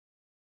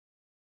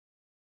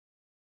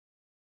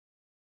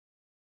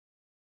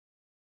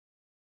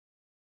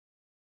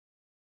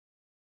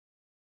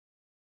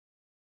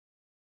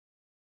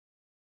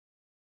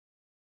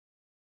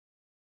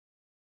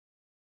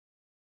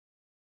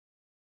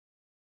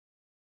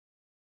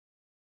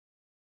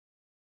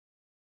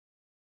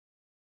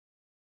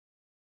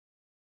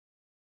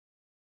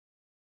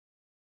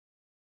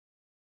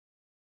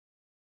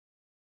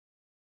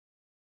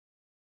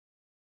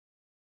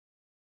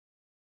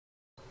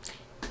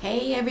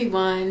Hey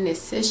everyone,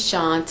 this is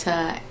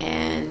Shanta,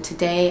 and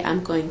today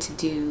I'm going to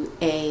do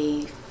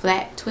a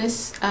flat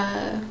twist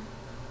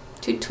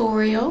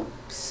tutorial.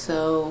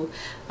 So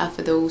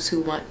for those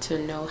who want to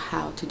know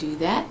how to do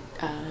that,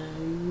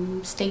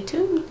 stay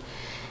tuned.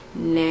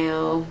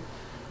 Now,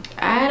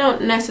 I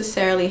don't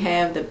necessarily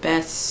have the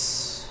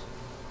best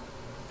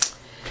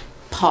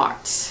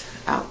parts.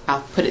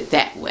 I'll put it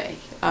that way.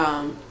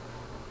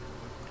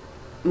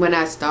 When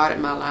I started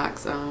my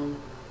locks,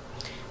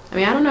 I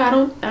mean, I don't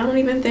know. I don't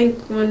even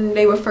think when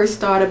they were first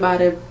started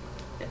by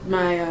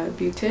my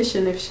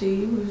beautician if she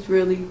was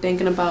really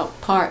thinking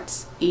about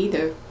parts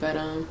either. But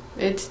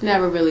it's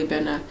never really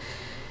been a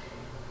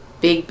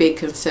big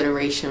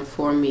consideration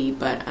for me.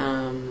 But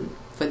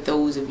for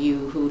those of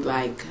you who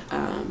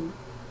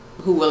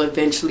who will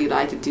eventually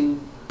like to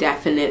do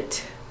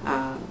definite,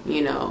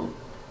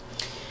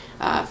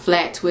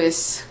 flat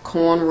twists,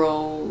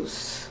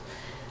 cornrows.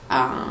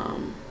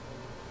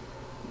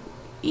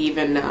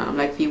 Even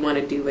like if you want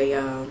to do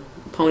a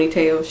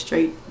ponytail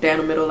straight down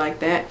the middle like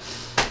that,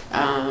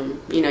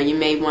 you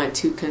may want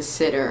to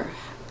consider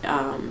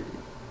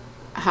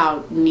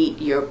how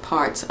neat your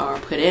parts are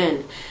put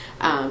in,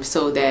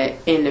 so that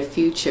in the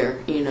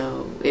future,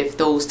 if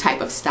those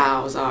type of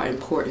styles are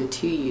important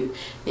to you,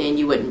 then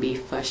you wouldn't be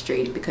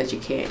frustrated because you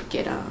can't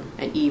get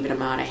an even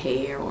amount of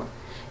hair, or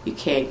you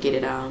can't get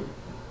it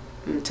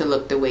to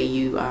look the way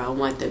you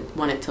want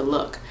it to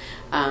look.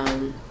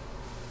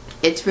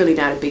 It's really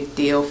not a big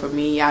deal for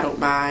me. I don't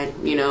mind,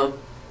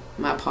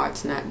 my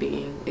parts not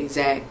being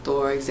exact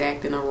or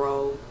exact in a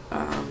row,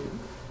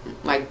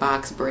 like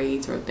box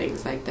braids or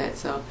things like that.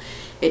 So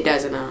it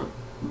doesn't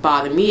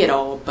bother me at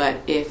all.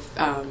 But if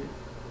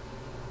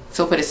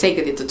so, for the sake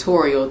of the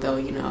tutorial, though,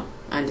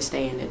 I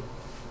understand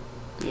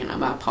that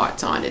my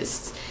parts aren't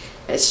as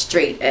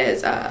straight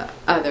as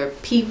other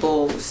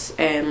people's.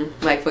 And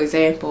like, for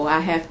example,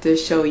 I have to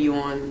show you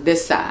on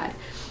this side.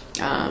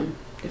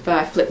 If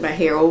I flip my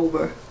hair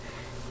over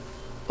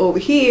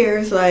here,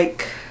 it's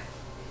like,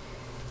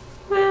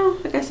 well,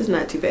 I guess it's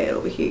not too bad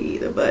over here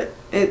either, but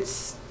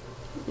it's,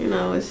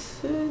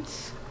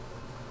 it's,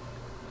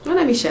 well,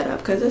 let me shut up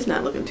because it's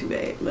not looking too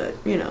bad, but,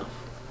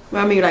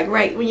 I mean, like,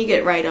 right, when you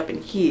get right up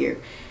in here,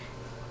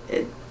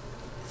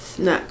 it's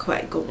not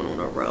quite going on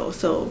a row.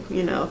 So,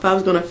 if I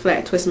was going to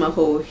flat twist my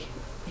whole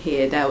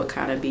head, that would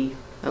kind of be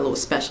a little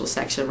special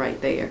section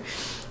right there.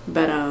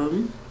 But,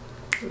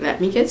 let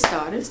me get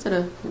started instead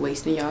of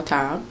wasting y'all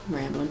time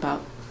rambling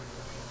about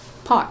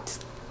parts.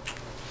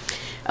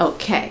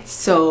 Okay,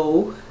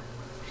 so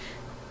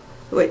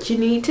what you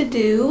need to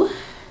do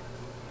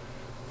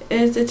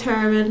is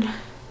determine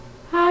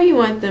how you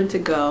want them to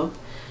go.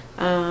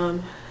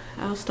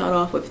 I'll start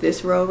off with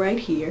this row right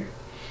here,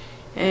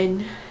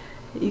 and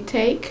you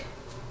take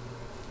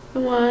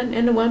the one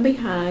and the one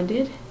behind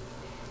it,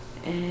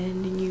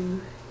 and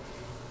you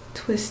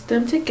twist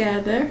them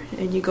together,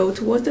 and you go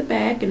towards the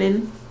back, and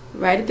then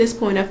right at this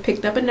point I've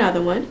picked up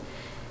another one,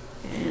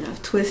 and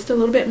I've twisted a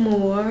little bit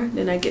more,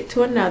 then I get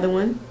to another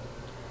one.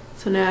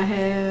 So now I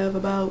have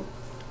about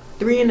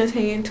 3 in this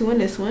hand, 2 in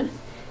this one,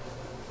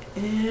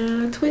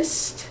 and I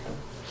twist.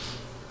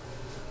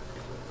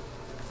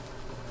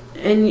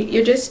 And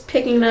you're just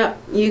picking up,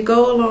 you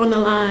go along the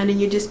line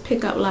and you just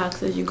pick up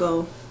locks as you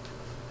go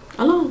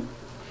along.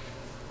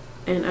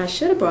 And I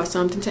should have brought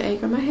something to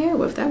anchor my hair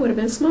with. That would have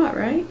been smart,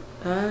 right?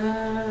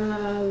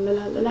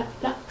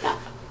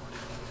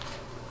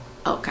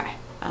 Okay,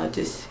 I'll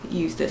just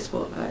use this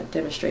for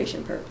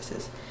demonstration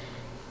purposes.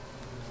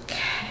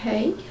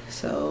 Okay,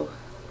 so,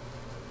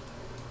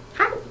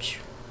 ouch.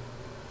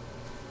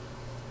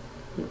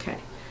 Okay,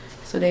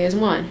 so there's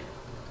one.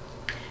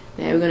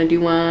 Now we're going to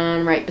do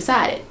one right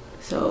beside it.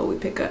 So we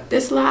pick up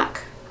this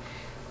lock,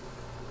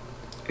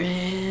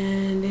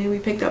 and then we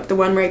pick up the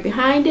one right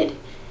behind it,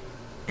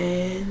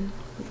 and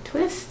we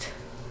twist.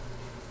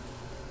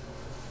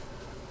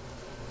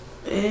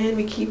 And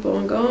we keep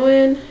on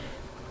going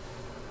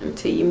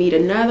until you meet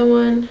another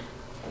one,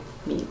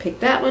 and you pick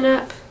that one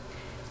up,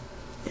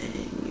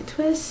 and you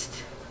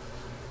twist,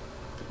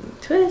 and you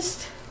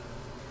twist.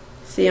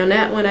 See, on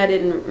that one I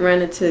didn't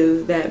run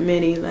into that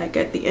many. Like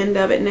at the end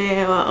of it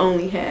now, I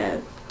only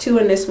have 2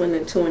 in this one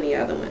and 2 in the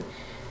other one.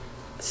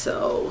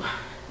 So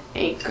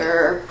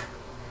anchor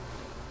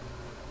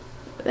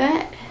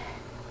that.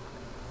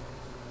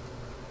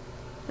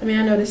 I mean,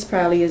 I know this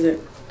probably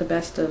isn't the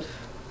best of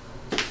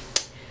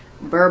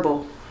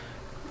verbal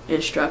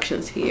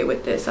instructions here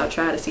with this. I'll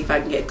try to see if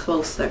I can get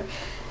closer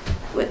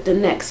with the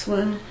next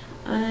one.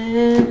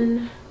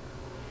 And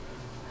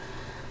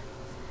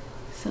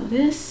so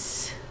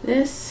this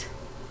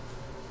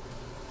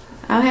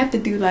I'll have to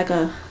do like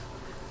a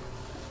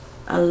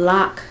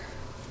lock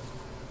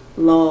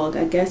log,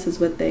 I guess is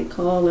what they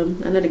call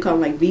them. I know they call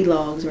them like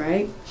vlogs,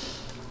 right?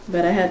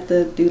 But I have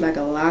to do like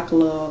a lock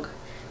log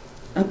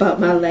about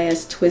my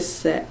last twist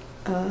set,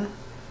 so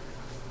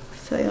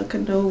y'all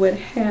can know what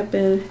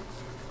happened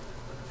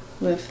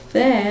with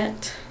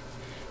that,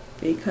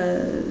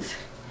 because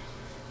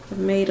I've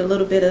made a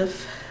little bit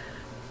of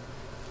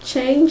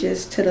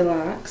changes to the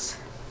locks.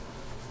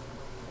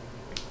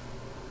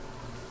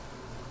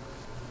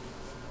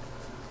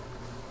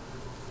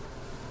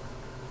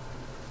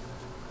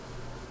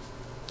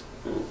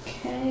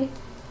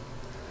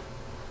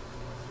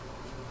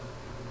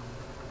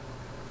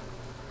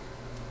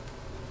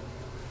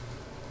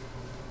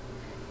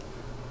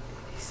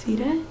 See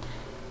that?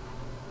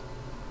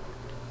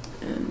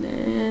 And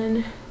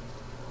then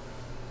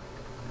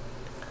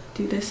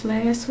do this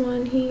last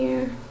one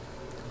here.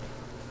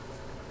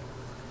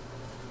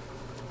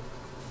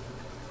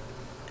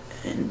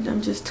 And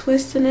I'm just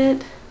twisting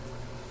it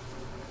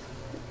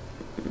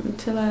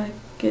until I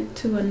get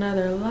to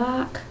another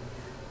lock.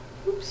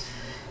 Oops.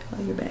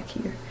 Oh, you're back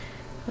here.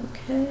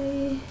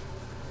 Okay.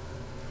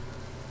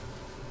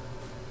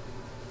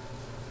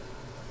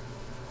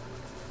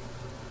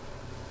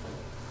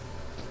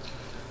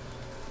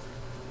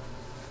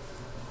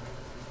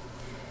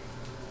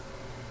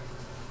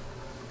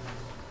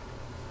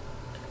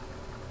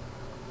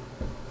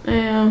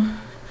 Now,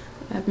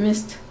 I've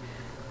missed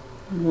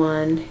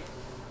one.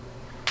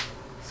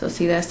 So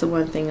see, that's the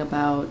one thing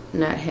about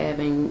not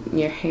having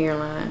your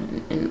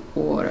hairline in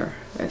order.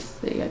 Let's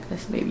see, I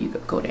guess maybe you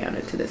could go down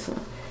into this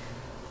one.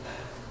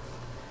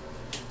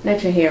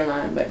 Not your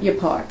hairline, but your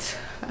parts.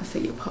 I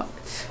say your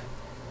parts.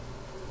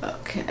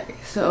 Okay,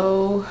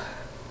 so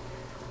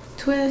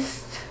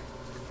twist,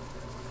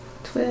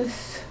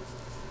 twist.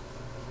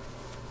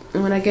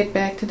 And when I get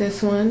back to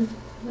this one,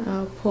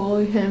 I'll pull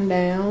him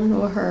down,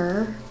 or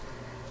her.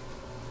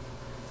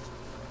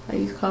 I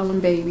used to call them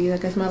babies. I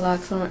guess my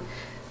locks aren't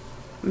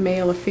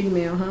male or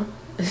female, huh?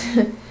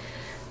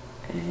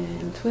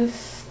 And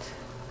twist.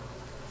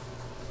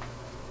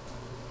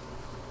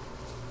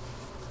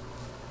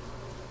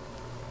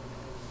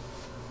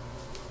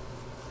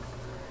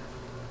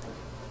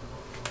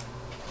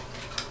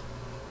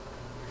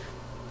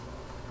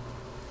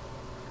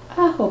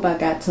 I hope I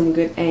got some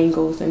good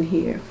angles in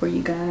here for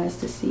you guys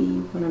to see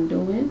what I'm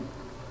doing.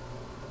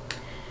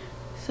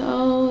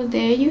 So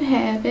there you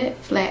have it,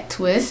 flat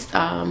twist.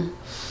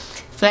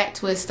 Flat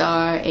twists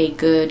are a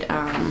good,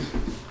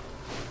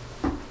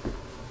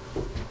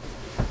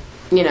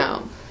 you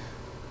know,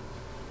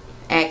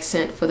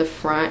 accent for the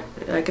front.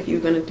 Like if you're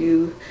gonna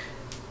do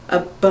a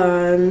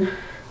bun,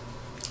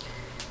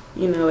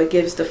 you know, it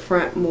gives the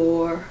front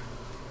more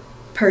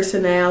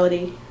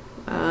personality,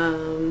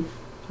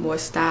 more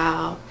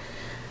style.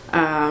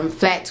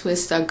 Flat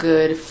twists are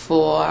good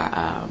for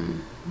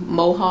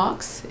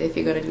mohawks. If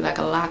you're gonna do like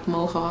a lock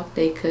mohawk,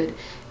 they could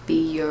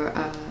be your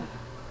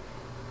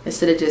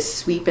instead of just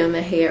sweeping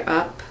the hair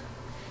up,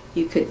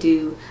 you could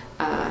do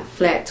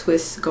flat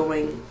twists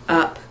going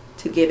up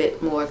to give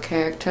it more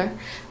character.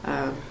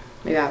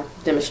 Maybe I'll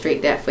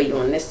demonstrate that for you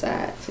on this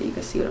side so you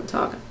can see what I'm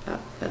talking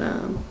about. But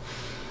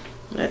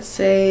let's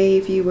say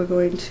if you were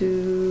going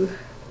to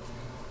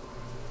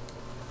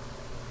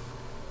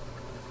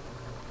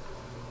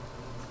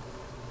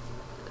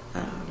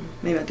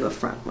maybe I'll do a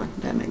front one.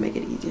 That might make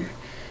it easier.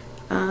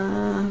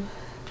 So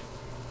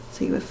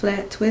you would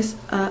flat twist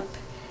up,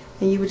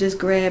 and you would just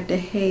grab the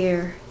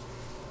hair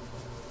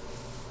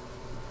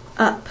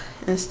up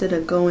instead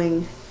of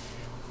going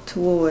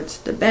towards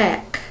the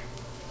back.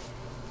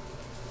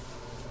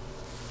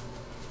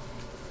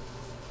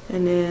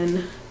 And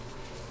then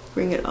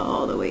bring it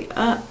all the way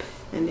up,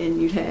 and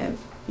then you'd have,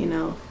 you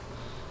know,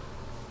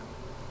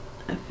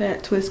 a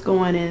flat twist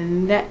going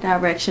in that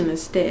direction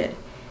instead,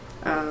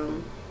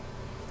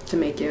 to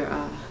make your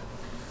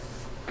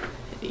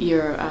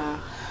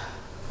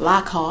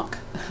lock hawk.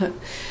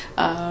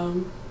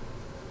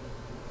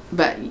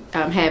 But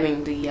I'm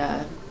having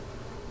the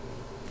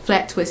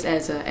flat twist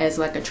as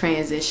like a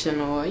transition,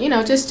 or you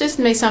know, just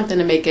make something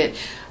to make it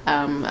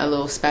a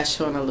little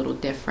special and a little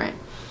different.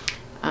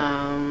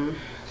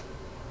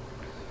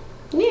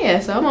 Yeah,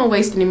 so I won't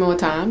waste any more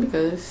time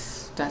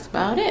because that's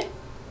about it.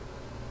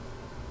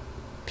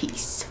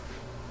 Peace.